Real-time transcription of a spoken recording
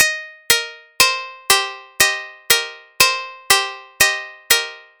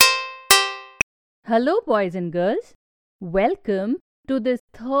Hello, boys and girls. Welcome to this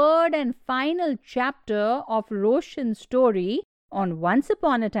third and final chapter of Roshan's story on Once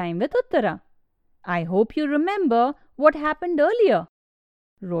Upon a Time with Uttara. I hope you remember what happened earlier.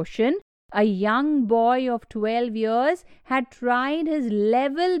 Roshan, a young boy of 12 years, had tried his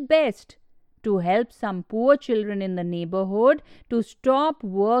level best to help some poor children in the neighborhood to stop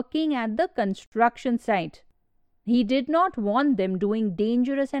working at the construction site. He did not want them doing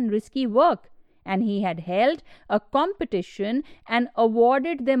dangerous and risky work, and he had held a competition and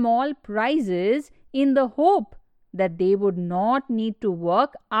awarded them all prizes in the hope that they would not need to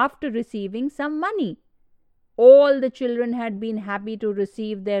work after receiving some money. All the children had been happy to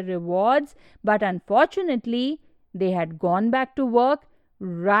receive their rewards, but unfortunately, they had gone back to work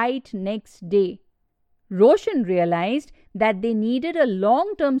right next day. Roshan realized that they needed a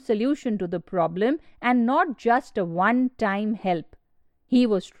long-term solution to the problem and not just a one-time help. He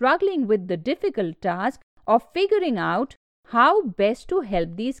was struggling with the difficult task of figuring out how best to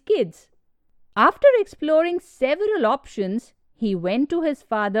help these kids. After exploring several options, he went to his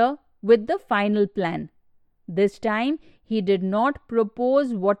father with the final plan. This time, he did not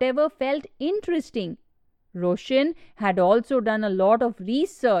propose whatever felt interesting. Roshan had also done a lot of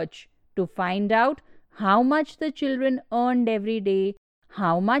research to find out how much the children earned every day,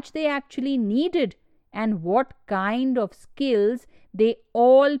 how much they actually needed, and what kind of skills they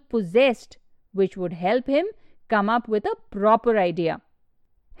all possessed, which would help him come up with a proper idea.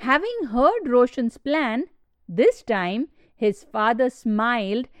 Having heard Roshan's plan, this time his father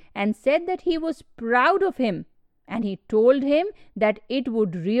smiled and said that he was proud of him, and he told him that it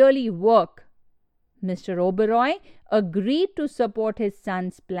would really work. Mr. Oberoi agreed to support his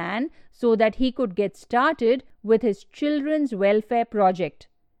son's plan so that he could get started with his children's welfare project.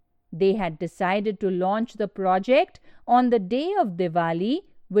 They had decided to launch the project on the day of Diwali,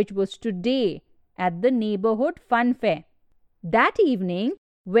 which was today, at the neighborhood fun fair. That evening,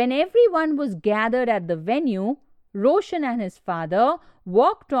 when everyone was gathered at the venue, Roshan and his father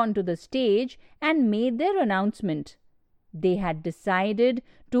walked onto the stage and made their announcement. They had decided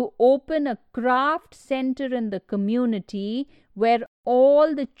to open a craft center in the community where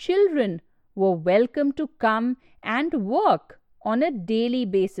all the children were welcome to come and work on a daily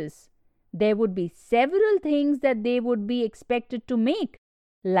basis. There would be several things that they would be expected to make,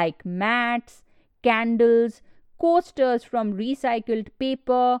 like mats, candles, coasters from recycled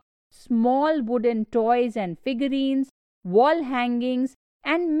paper, small wooden toys and figurines, wall hangings,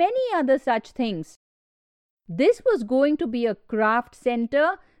 and many other such things. This was going to be a craft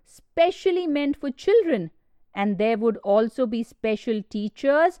center specially meant for children, and there would also be special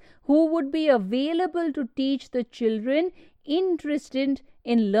teachers who would be available to teach the children interested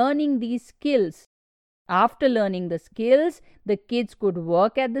in learning these skills. After learning the skills, the kids could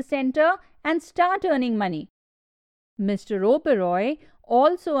work at the center and start earning money. Mr. Oberoi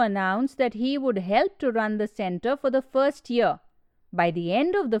also announced that he would help to run the center for the first year. By the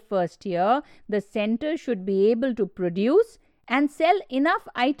end of the first year, the center should be able to produce and sell enough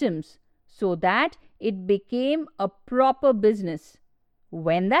items so that it became a proper business.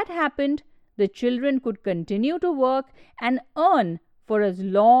 When that happened, the children could continue to work and earn for as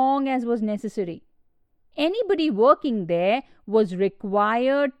long as was necessary. Anybody working there was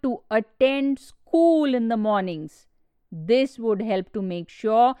required to attend school in the mornings. This would help to make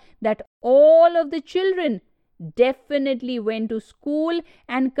sure that all of the children definitely went to school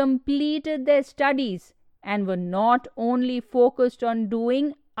and completed their studies and were not only focused on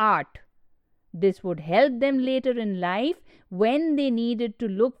doing art. This would help them later in life when they needed to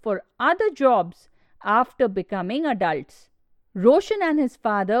look for other jobs after becoming adults. Roshan and his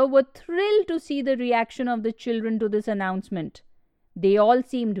father were thrilled to see the reaction of the children to this announcement. They all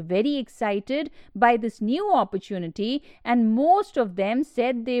seemed very excited by this new opportunity, and most of them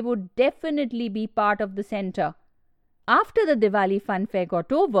said they would definitely be part of the center. After the Diwali fun fair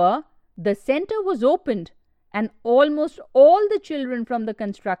got over, the center was opened, and almost all the children from the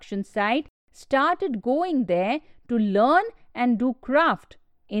construction site started going there to learn and do craft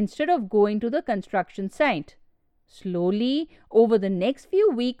instead of going to the construction site. Slowly, over the next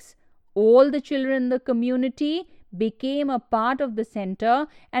few weeks, all the children in the community became a part of the center,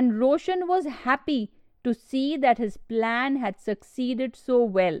 and Roshan was happy to see that his plan had succeeded so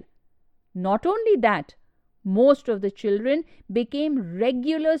well. Not only that, most of the children became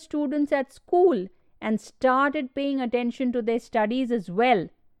regular students at school and started paying attention to their studies as well.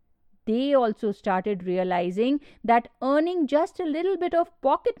 They also started realizing that earning just a little bit of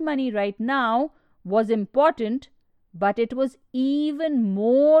pocket money right now was important, but it was even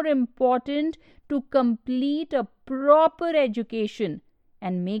more important to complete a proper education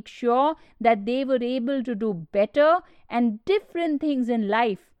and make sure that they were able to do better and different things in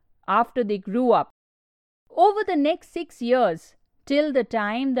life after they grew up. Over the next 6 years, till the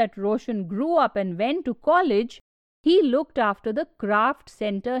time that Roshan grew up and went to college, he looked after the craft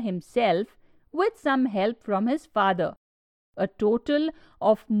center himself with some help from his father. A total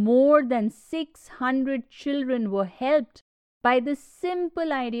of more than 600 children were helped by this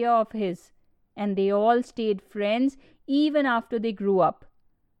simple idea of his, and they all stayed friends even after they grew up.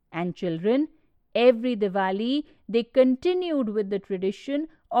 And children, every Diwali, they continued with the tradition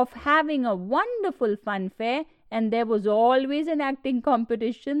of having a wonderful fun fair, and there was always an acting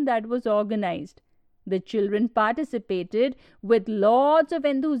competition that was organized. The children participated with lots of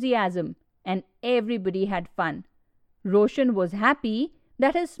enthusiasm, and everybody had fun. Roshan was happy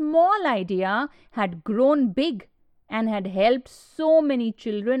that his small idea had grown big and had helped so many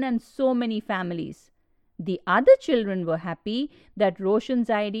children and so many families. The other children were happy that Roshan's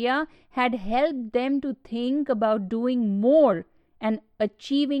idea had helped them to think about doing more and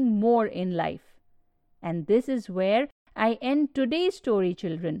achieving more in life. And this is where I end today's story,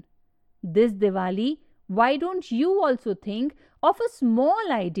 children. This Diwali, why don't you also think of a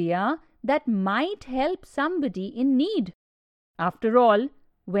small idea that might help somebody in need? After all,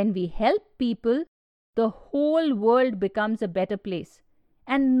 when we help people, the whole world becomes a better place.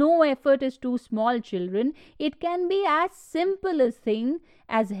 And no effort is too small, children. It can be as simple a thing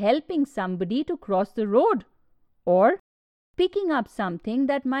as helping somebody to cross the road, or picking up something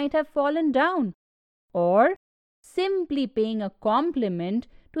that might have fallen down, or simply paying a compliment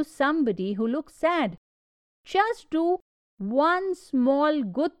to somebody who looks sad. Just do one small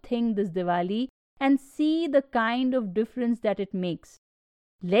good thing this Diwali and see the kind of difference that it makes.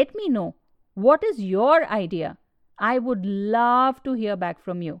 Let me know, what is your idea? I would love to hear back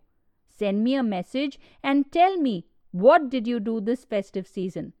from you. Send me a message and tell me, what did you do this festive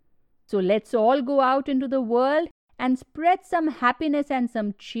season? So let's all go out into the world and spread some happiness and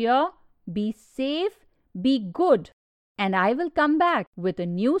some cheer. Be safe, be good. And I will come back with a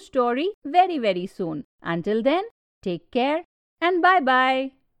new story very, very soon. Until then, take care and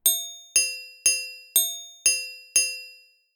bye-bye.